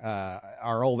say.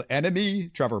 Our old enemy,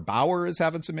 Trevor Bauer, is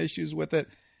having some issues with it.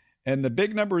 And the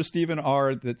big numbers, Stephen,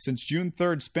 are that since June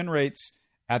 3rd, spin rates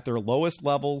at their lowest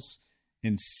levels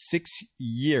in 6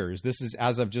 years. This is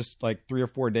as of just like 3 or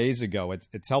 4 days ago.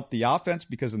 It's helped the offense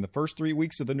because in the first 3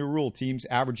 weeks of the new rule, teams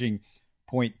averaging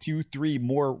 0.23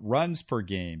 more runs per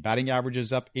game. Batting average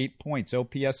is up 8 points.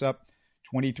 OPS up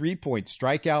 23 points.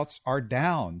 Strikeouts are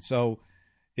down. So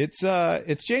it's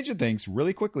changing things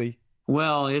really quickly.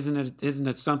 Well, isn't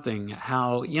it something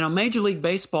how, Major League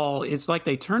Baseball, it's like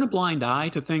they turn a blind eye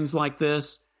to things like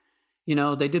this.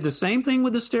 They did the same thing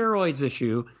with the steroids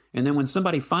issue. And then when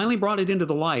somebody finally brought it into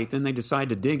the light, then they decide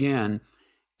to dig in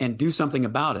and do something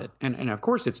about it. And of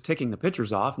course, it's ticking the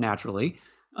pitchers off naturally.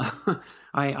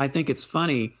 I think it's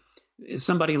funny.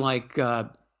 Somebody like,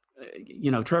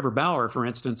 Trevor Bauer, for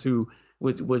instance, who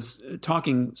was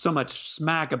talking so much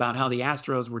smack about how the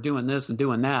Astros were doing this and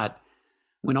doing that,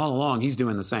 when all along he's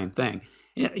doing the same thing.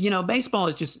 Baseball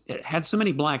has just had so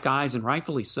many black eyes, and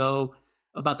rightfully so,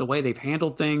 about the way they've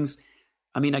handled things.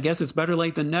 I mean, I guess it's better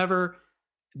late than never,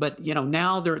 but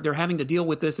now they're having to deal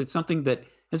with this. It's something that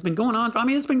has been going on. I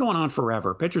mean, it's been going on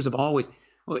forever. Pitchers have always.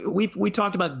 We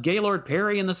talked about Gaylord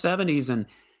Perry in the 70s, and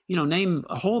name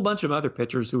a whole bunch of other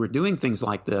pitchers who were doing things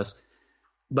like this.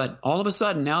 But all of a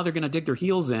sudden, now they're going to dig their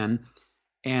heels in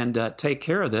and take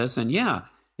care of this. And yeah,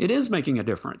 it is making a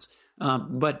difference.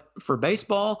 But for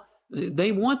baseball,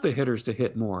 they want the hitters to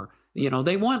hit more.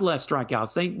 They want less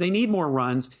strikeouts. They need more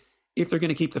runs if they're going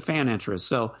to keep the fan interest.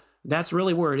 So that's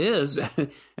really where it is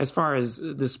as far as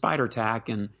the spider tack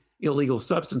and illegal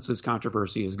substances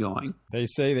controversy is going. They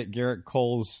say that Garrett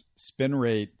Cole's spin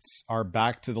rates are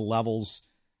back to the levels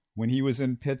when he was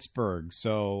in Pittsburgh.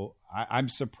 So I'm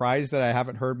surprised that I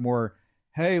haven't heard more,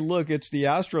 hey, look, it's the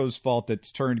Astros' fault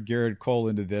that's turned Garrett Cole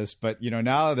into this. But,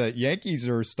 now the Yankees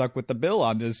are stuck with the bill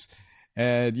on this.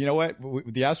 And you know what?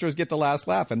 The Astros get the last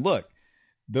laugh. And look,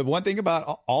 the one thing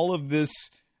about all of this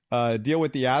deal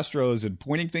with the Astros and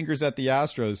pointing fingers at the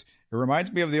Astros, it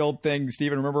reminds me of the old thing,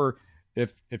 Stephen. Remember,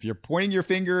 if you're pointing your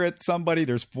finger at somebody,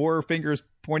 there's 4 fingers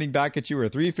pointing back at you or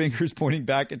 3 fingers pointing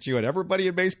back at you. And everybody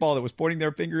in baseball that was pointing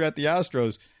their finger at the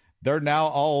Astros, they're now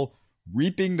all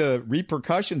reaping the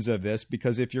repercussions of this,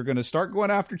 because if you're going to start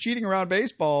going after cheating around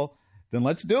baseball, then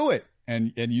let's do it.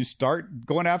 And you start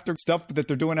going after stuff that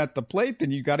they're doing at the plate,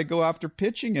 then you got to go after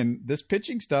pitching. And this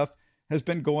pitching stuff has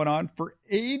been going on for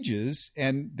ages,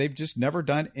 and they've just never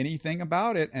done anything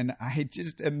about it. And I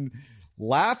just am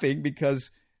laughing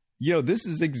because, this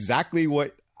is exactly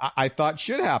what I thought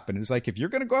should happen. It's like, if you're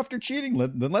going to go after cheating,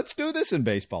 then let's do this in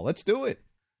baseball. Let's do it.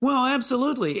 Well,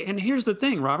 absolutely. And here's the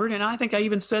thing, Robert, and I think I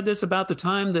even said this about the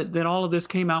time that all of this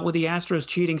came out with the Astros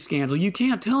cheating scandal. You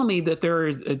can't tell me that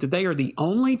they are the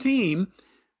only team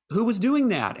who was doing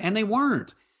that, and they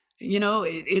weren't.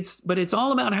 But it's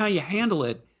all about how you handle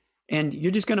it, and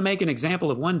you're just going to make an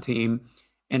example of one team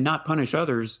and not punish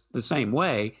others the same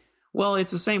way. Well,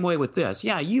 it's the same way with this.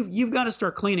 Yeah, you've got to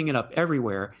start cleaning it up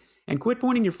everywhere and quit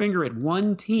pointing your finger at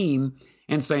one team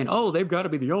and saying, oh, they've got to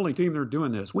be the only team that are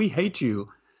doing this. We hate you.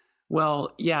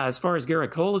 Well, yeah, as far as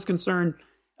Garrett Cole is concerned,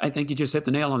 I think you just hit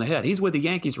the nail on the head. He's with the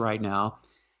Yankees right now,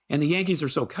 and the Yankees are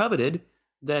so coveted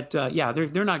that,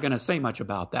 they're not going to say much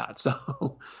about that.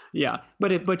 So, yeah,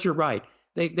 but you're right.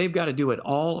 They've got to do it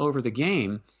all over the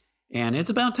game, and it's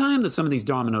about time that some of these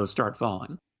dominoes start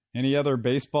falling. Any other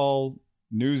baseball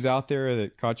news out there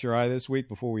that caught your eye this week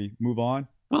before we move on?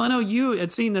 Well, I know you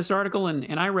had seen this article,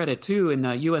 and I read it too in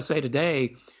USA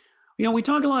Today. We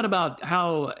talk a lot about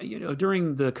how,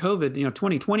 during the COVID,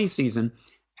 2020 season,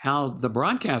 how the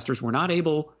broadcasters were not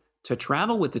able to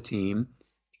travel with the team,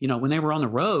 when they were on the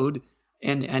road.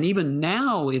 And even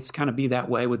now, it's kind of be that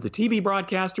way with the TV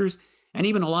broadcasters and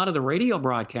even a lot of the radio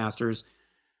broadcasters.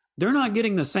 They're not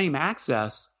getting the same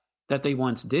access that they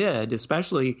once did,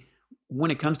 especially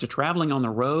when it comes to traveling on the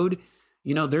road.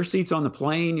 Their seats on the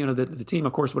plane, the team,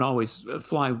 of course, would always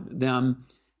fly them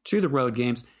to the road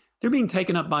games. They're being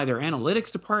taken up by their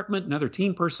analytics department and other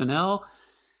team personnel.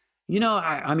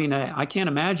 I can't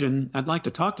imagine. I'd like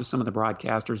to talk to some of the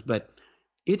broadcasters, but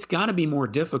it's got to be more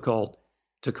difficult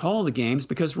to call the games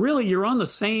because really you're on the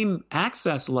same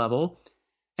access level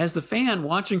as the fan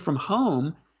watching from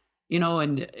home,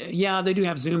 and yeah, they do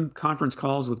have Zoom conference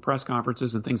calls with press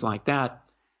conferences and things like that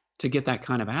to get that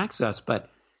kind of access. But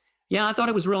yeah, I thought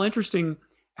it was real interesting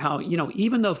how,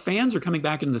 even though fans are coming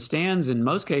back into the stands in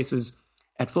most cases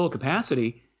at full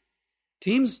capacity,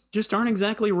 teams just aren't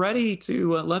exactly ready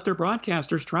to let their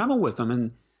broadcasters travel with them.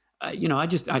 And,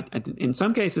 in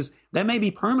some cases that may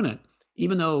be permanent,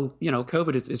 even though,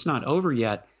 COVID it's not over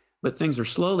yet, but things are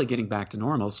slowly getting back to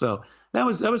normal. So that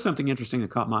was something interesting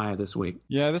that caught my eye this week.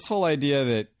 Yeah, this whole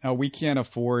idea that we can't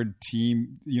afford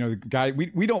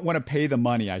we don't want to pay the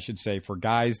money, I should say, for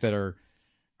guys that are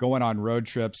going on road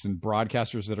trips and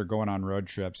broadcasters that are going on road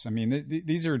trips. I mean,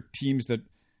 these are teams that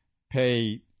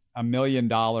pay $1 million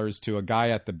to a guy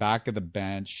at the back of the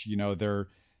bench. They're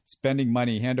spending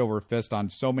money hand over fist on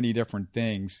so many different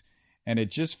things. And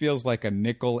it just feels like a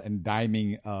nickel and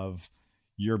diming of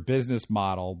your business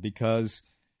model because,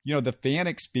 the fan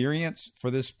experience for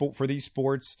these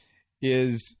sports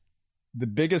is the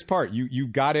biggest part.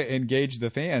 You've got to engage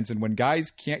the fans. And when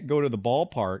guys can't go to the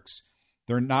ballparks,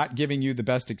 they're not giving you the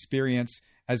best experience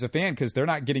as a fan because they're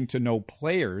not getting to know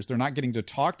players. They're not getting to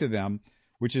talk to them,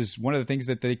 which is one of the things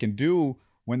that they can do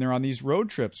when they're on these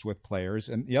road trips with players.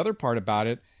 And the other part about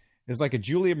it is like a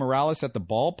Julia Morales at the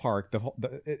ballpark.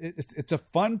 It's a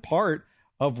fun part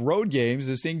of road games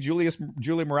is seeing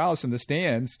Julia Morales in the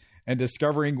stands and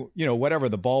discovering, whatever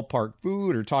the ballpark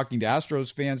food or talking to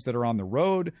Astros fans that are on the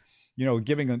road,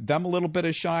 giving them a little bit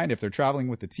of shine if they're traveling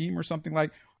with the team or something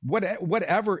like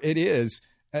whatever it is,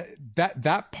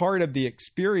 that part of the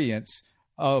experience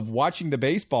of watching the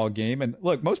baseball game. And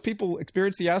look, most people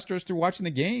experience the Astros through watching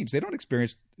the games. They don't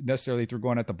experience necessarily through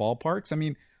going at the ballparks. I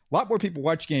mean, a lot more people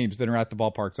watch games than are at the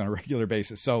ballparks on a regular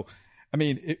basis. So, I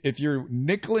mean, if you're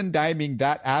nickel and diming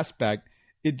that aspect,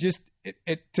 it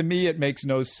to me, it makes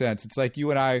no sense. It's like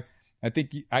you and I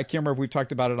think, I can't remember if we've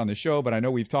talked about it on the show, but I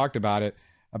know we've talked about it,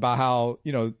 about how,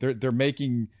 they're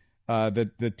making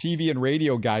the TV and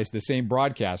radio guys the same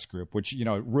broadcast group, which,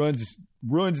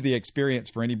 ruins the experience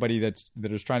for anybody that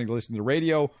is trying to listen to the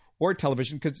radio or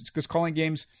television because calling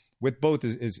games with both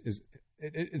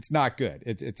it's not good.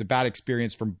 It's a bad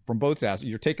experience from both aspects.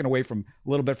 You're taken away from a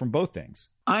little bit from both things.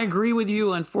 I agree with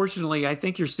you. Unfortunately, I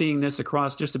think you're seeing this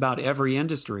across just about every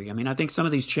industry. I mean, I think some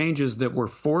of these changes that were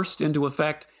forced into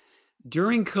effect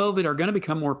during COVID are going to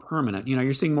become more permanent.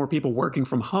 You're seeing more people working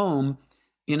from home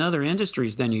in other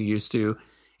industries than you used to.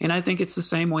 And I think it's the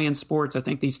same way in sports. I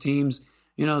think these teams,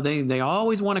 they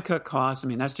always want to cut costs. I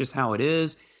mean, that's just how it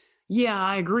is. Yeah,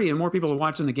 I agree. And more people are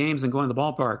watching the games than going to the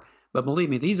ballpark. But believe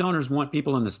me, these owners want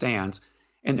people in the stands,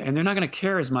 and they're not going to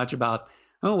care as much about,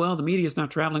 the media is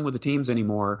not traveling with the teams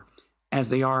anymore as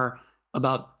they are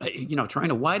about, trying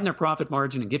to widen their profit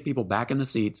margin and get people back in the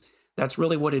seats. That's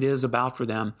really what it is about for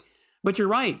them. But you're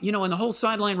right. And the whole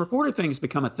sideline reporter thing has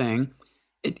become a thing,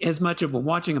 as much of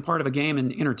watching a part of a game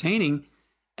and entertaining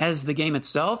as the game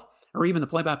itself or even the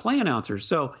play-by-play announcers.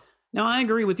 So now I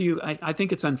agree with you. I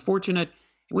think it's unfortunate.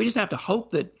 We just have to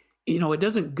hope that it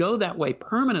doesn't go that way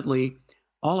permanently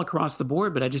all across the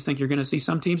board, but I just think you're going to see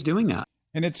some teams doing that.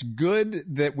 And it's good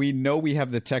that we know we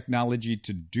have the technology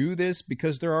to do this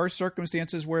because there are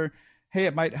circumstances where, hey,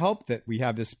 it might help that we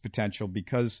have this potential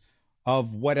because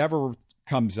of whatever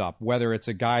comes up, whether it's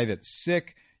a guy that's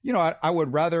sick. I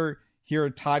would rather hear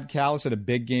Todd Kalas at a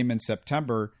big game in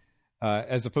September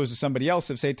as opposed to somebody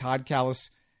else if, say, Todd Kalas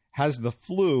has the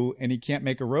flu and he can't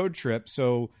make a road trip.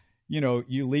 So,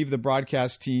 you leave the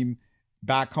broadcast team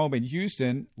back home in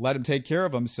Houston, let him take care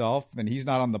of himself, and he's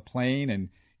not on the plane and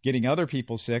getting other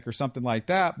people sick or something like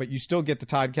that, but you still get the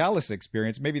Todd Kalas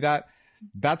experience. Maybe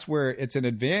that's where it's an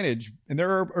advantage. And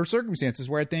there are circumstances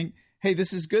where I think, hey,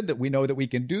 this is good that we know that we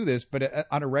can do this, but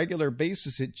on a regular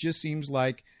basis, it just seems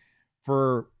like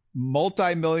for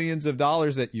multi-millions of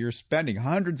dollars that you're spending,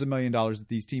 hundreds of $1 millions that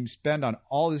these teams spend on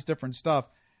all this different stuff,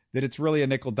 that it's really a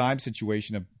nickel dime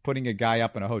situation of putting a guy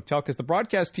up in a hotel because the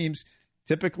broadcast teams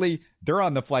typically they're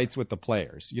on the flights with the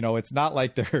players. It's not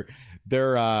like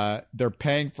they're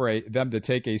paying for them to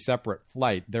take a separate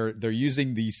flight. They're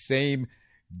using the same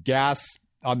gas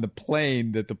on the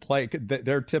plane that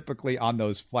they're typically on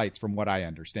those flights, from what I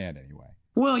understand anyway.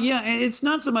 Well, yeah, and it's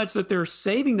not so much that they're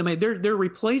saving them; they're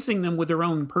replacing them with their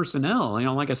own personnel.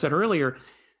 Like I said earlier,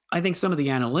 I think some of the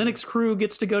analytics crew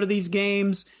gets to go to these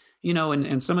games,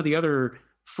 and some of the other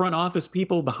front office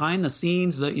people behind the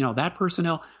scenes, that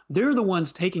personnel, they're the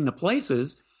ones taking the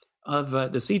places of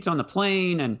the seats on the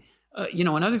plane and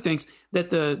other things that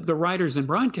the writers and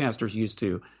broadcasters used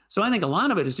to. So I think a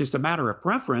lot of it is just a matter of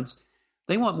preference.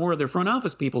 They want more of their front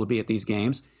office people to be at these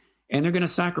games, and they're going to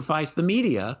sacrifice the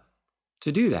media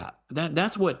to do that.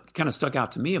 That's what kind of stuck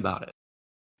out to me about it.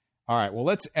 All right, well,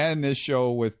 let's end this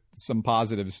show with some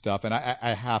positive stuff, and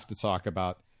I have to talk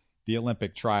about the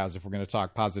Olympic trials if we're going to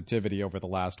talk positivity over the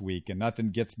last week, and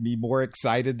nothing gets me more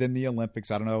excited than the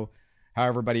Olympics. I don't know how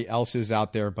everybody else is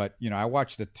out there, but I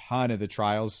watched a ton of the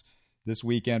trials this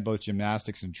weekend, both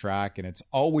gymnastics and track, and it's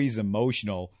always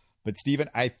emotional. But Stephen,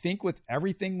 I think with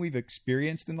everything we've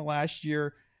experienced in the last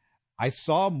year, I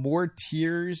saw more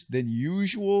tears than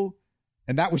usual,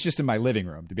 and that was just in my living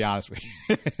room, to be honest with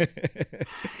you.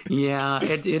 Yeah,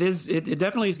 it is. It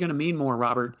definitely is going to mean more,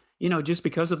 Robert. Just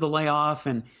because of the layoff,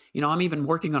 and I'm even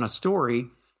working on a story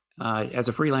as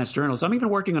a freelance journalist. I'm even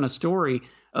working on a story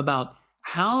about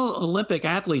how Olympic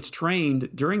athletes trained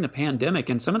during the pandemic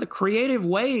and some of the creative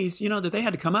ways, that they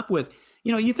had to come up with.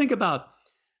 You think about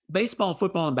baseball,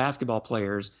 football, and basketball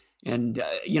players, and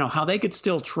how they could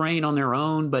still train on their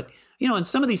own, but in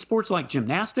some of these sports like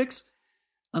gymnastics,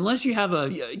 unless you have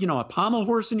a pommel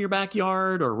horse in your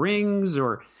backyard or rings,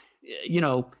 or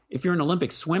if you're an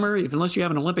Olympic swimmer, unless you have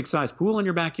an Olympic-sized pool in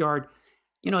your backyard,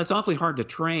 it's awfully hard to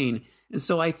train. And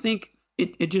so I think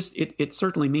it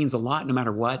certainly means a lot no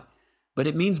matter what, but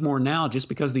it means more now just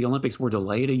because the Olympics were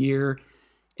delayed a year.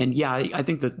 And yeah, I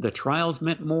think that the trials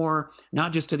meant more,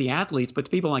 not just to the athletes, but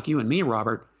to people like you and me,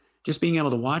 Robert, just being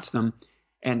able to watch them,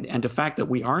 and the fact that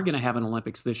we are going to have an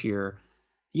Olympics this year.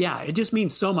 Yeah, it just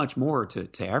means so much more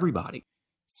to everybody.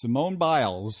 Simone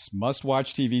Biles,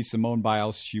 must-watch TV Simone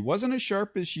Biles. She wasn't as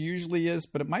sharp as she usually is,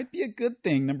 but it might be a good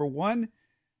thing. Number one,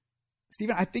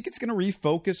 Stephen, I think it's going to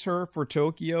refocus her for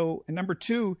Tokyo. And number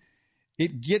two,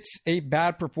 it gets a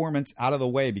bad performance out of the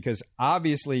way, because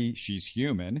obviously she's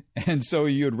human. And so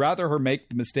you'd rather her make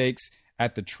the mistakes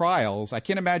at the trials. I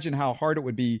can't imagine how hard it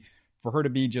would be for her to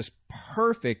be just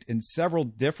perfect in several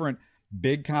different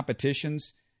big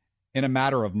competitions in a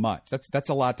matter of months. That's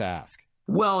a lot to ask.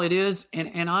 Well, it is.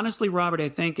 And honestly, Robert, I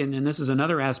think, and this is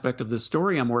another aspect of the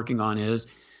story I'm working on, is,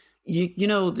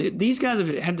 these guys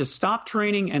have had to stop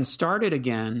training and start it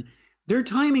again. Their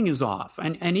timing is off.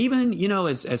 And even,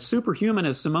 as superhuman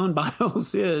as Simone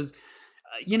Biles is,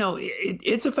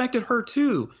 it's affected her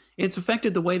too. It's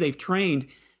affected the way they've trained.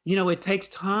 It takes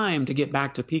time to get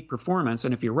back to peak performance.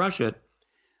 And if you rush it,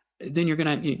 then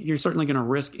you're certainly going to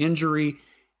risk injury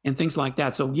and things like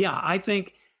that. So, yeah, I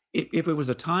think if it was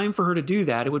a time for her to do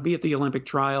that, it would be at the Olympic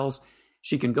trials.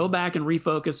 She can go back and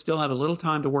refocus, still have a little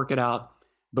time to work it out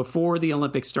before the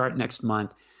Olympics start next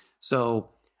month. So,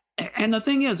 and the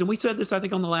thing is, and we said this, I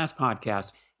think, on the last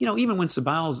podcast, even when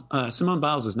Simone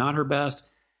Biles is not her best,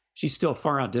 she still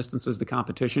far outdistances the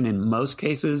competition in most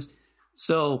cases.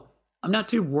 So I'm not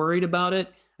too worried about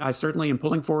it. I certainly am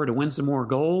pulling for her to win some more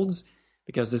golds,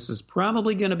 because this is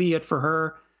probably going to be it for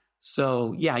her.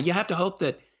 So, yeah, you have to hope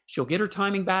that she'll get her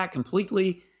timing back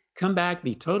completely, come back,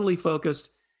 be totally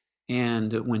focused,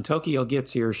 and when Tokyo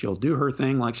gets here, she'll do her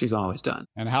thing like she's always done.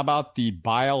 And how about the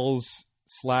Biles/Chiles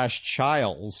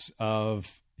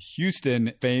of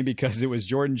Houston fame, because it was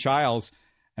Jordan Chiles,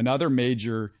 another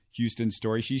major Houston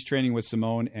story. She's training with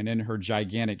Simone, and in her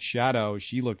gigantic shadow,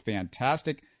 she looked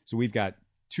fantastic. So we've got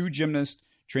two gymnasts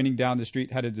training down the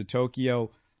street headed to Tokyo.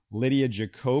 Lydia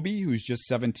Jacoby, who's just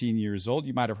 17 years old.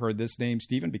 You might have heard this name,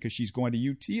 Stephen, because she's going to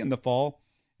UT in the fall,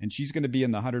 and she's going to be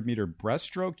in the 100-meter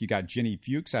breaststroke. You got Jenny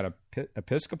Fuchs out of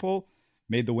Episcopal,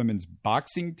 made the women's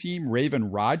boxing team.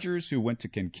 Raven Rogers, who went to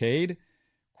Kincaid,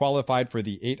 qualified for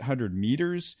the 800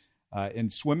 meters. In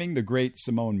swimming, the great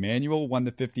Simone Manuel won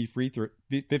the 50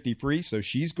 free, so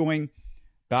she's going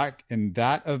back in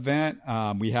that event.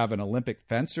 We have an Olympic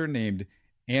fencer named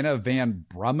Anna Van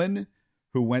Brummen,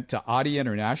 who went to Audi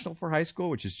International for high school,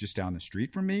 which is just down the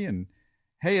street from me. And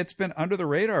hey, it's been under the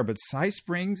radar, but Cy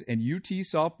Springs and UT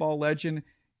softball legend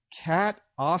Kat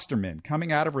Osterman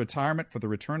coming out of retirement for the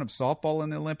return of softball in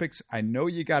the Olympics. I know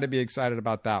you got to be excited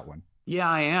about that one. Yeah,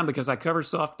 I am, because I cover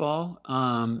softball.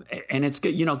 And it's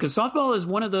good, because softball is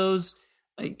one of those,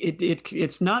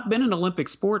 it's not been an Olympic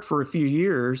sport for a few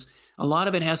years. A lot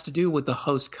of it has to do with the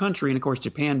host country. And of course,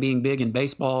 Japan being big in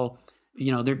baseball,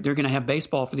 they're going to have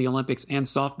baseball for the Olympics and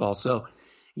softball. So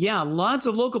yeah, lots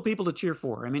of local people to cheer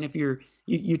for. I mean, if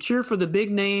you cheer for the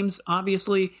big names,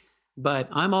 obviously, but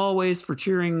I'm always for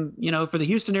cheering, for the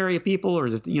Houston area people or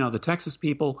the Texas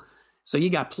people. So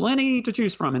you got plenty to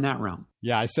choose from in that realm.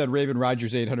 Yeah, I said Raven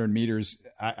Rogers 800 meters.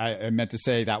 I meant to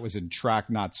say that was in track,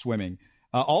 not swimming.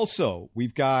 Also,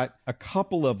 we've got a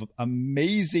couple of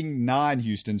amazing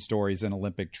non-Houston stories in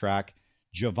Olympic track.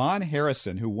 Javon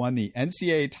Harrison, who won the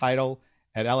NCAA title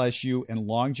at LSU in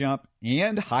long jump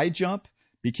and high jump,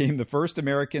 became the first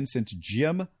American since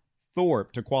Jim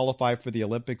Thorpe to qualify for the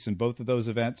Olympics in both of those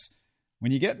events.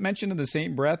 When you get mentioned in the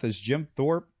same breath as Jim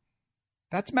Thorpe,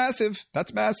 that's massive.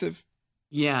 That's massive.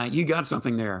 Yeah, you got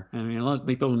something there. I mean, a lot of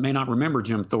people may not remember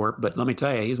Jim Thorpe, but let me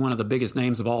tell you, he's one of the biggest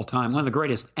names of all time, one of the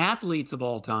greatest athletes of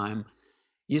all time.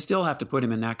 You still have to put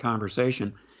him in that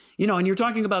conversation. And you're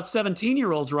talking about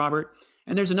 17-year-olds, Robert,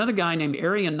 and there's another guy named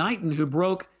Arian Knighton who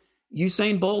broke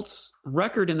Usain Bolt's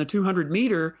record in the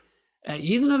 200-meter.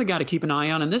 He's another guy to keep an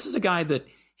eye on, and this is a guy that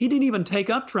he didn't even take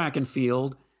up track and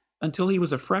field until he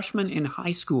was a freshman in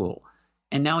high school,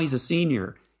 and now he's a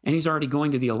senior. And he's already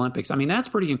going to the Olympics. I mean, that's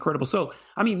pretty incredible. So,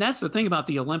 I mean, that's the thing about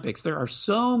the Olympics. There are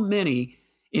so many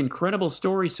incredible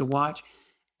stories to watch,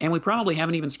 and we probably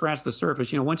haven't even scratched the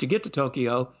surface. Once you get to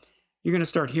Tokyo, you're going to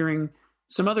start hearing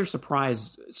some other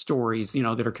surprise stories,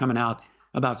 that are coming out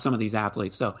about some of these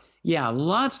athletes. So, yeah,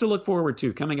 lots to look forward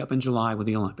to coming up in July with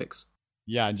the Olympics.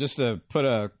 Yeah, and just to put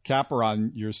a capper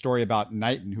on your story about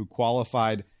Knighton, who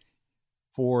qualified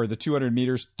for the 200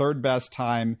 meters, third best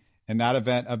time in that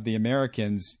event of the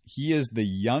Americans. He is the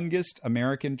youngest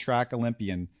American track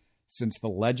Olympian since the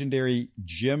legendary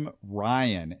Jim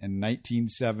Ryan in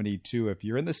 1972. If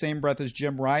you're in the same breath as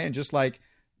Jim Ryan, just like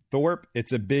Thorpe,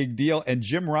 it's a big deal. And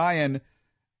Jim Ryan,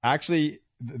 actually,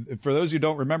 for those who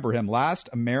don't remember him, last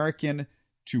American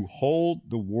to hold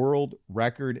the world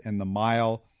record in the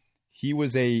mile. He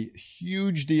was a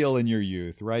huge deal in your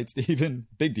youth, right, Stephen?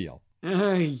 Big deal.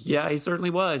 Yeah, he certainly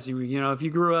was. If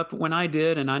you grew up when I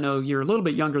did, and I know you're a little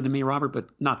bit younger than me, Robert, but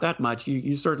not that much,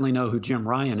 you certainly know who Jim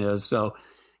Ryan is. So,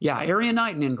 yeah, Arian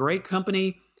Knighton in great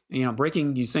company,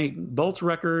 breaking Usain Bolt's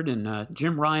record and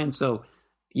Jim Ryan. So,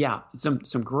 yeah,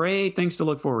 some great things to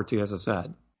look forward to, as I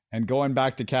said. And going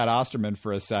back to Kat Osterman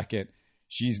for a second,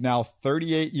 she's now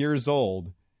 38 years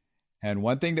old. And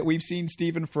one thing that we've seen,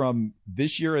 Stephen, from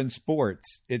this year in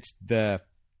sports, it's the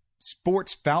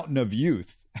sports fountain of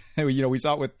youth. We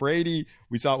saw it with Brady.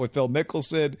 We saw it with Phil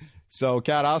Mickelson. So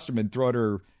Kat Osterman throwed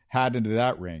her hat into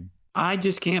that ring. I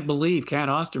just can't believe Kat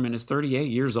Osterman is 38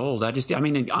 years old.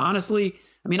 Honestly,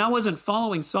 I wasn't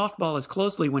following softball as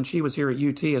closely when she was here at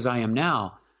UT as I am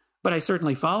now, but I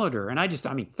certainly followed her. And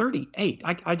 38,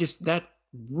 that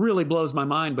really blows my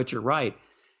mind, but you're right.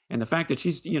 And the fact that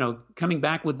she's, coming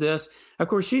back with this, of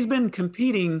course, she's been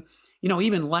competing,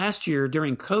 even last year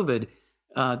during COVID.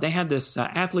 They had this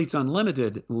Athletes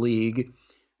Unlimited League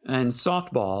and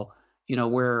softball,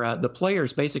 where the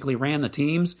players basically ran the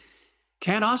teams.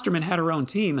 Kat Osterman had her own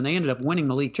team, and they ended up winning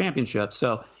the league championship.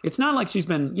 So it's not like she's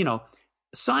been,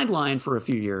 sidelined for a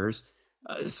few years.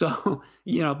 But still,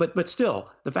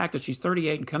 the fact that she's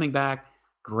 38 and coming back,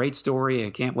 great story. I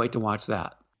can't wait to watch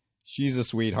that. She's a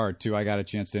sweetheart, too. I got a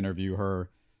chance to interview her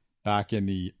back in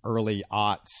the early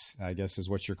aughts, I guess is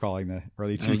what you're calling the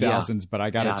early 2000s. But I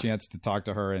got a chance to talk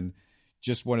to her, and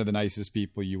just one of the nicest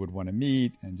people you would want to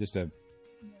meet, and just one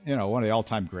of the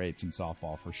all-time greats in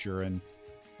softball for sure. And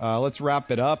let's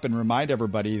wrap it up and remind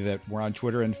everybody that we're on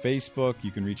Twitter and Facebook.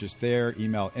 You can reach us there.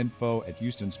 Email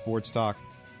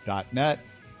info@houstonsportstalk.net.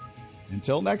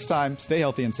 Until next time, stay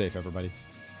healthy and safe, everybody.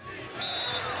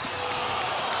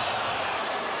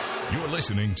 You're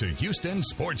listening to Houston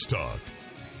Sports Talk.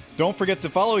 Don't forget to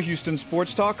follow Houston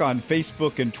Sports Talk on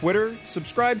Facebook and Twitter.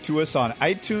 Subscribe to us on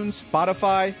iTunes,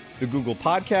 Spotify, the Google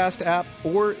Podcast app,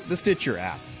 or the Stitcher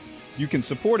app. You can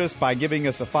support us by giving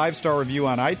us a 5-star review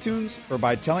on iTunes or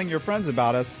by telling your friends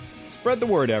about us. Spread the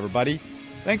word, everybody.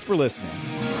 Thanks for listening.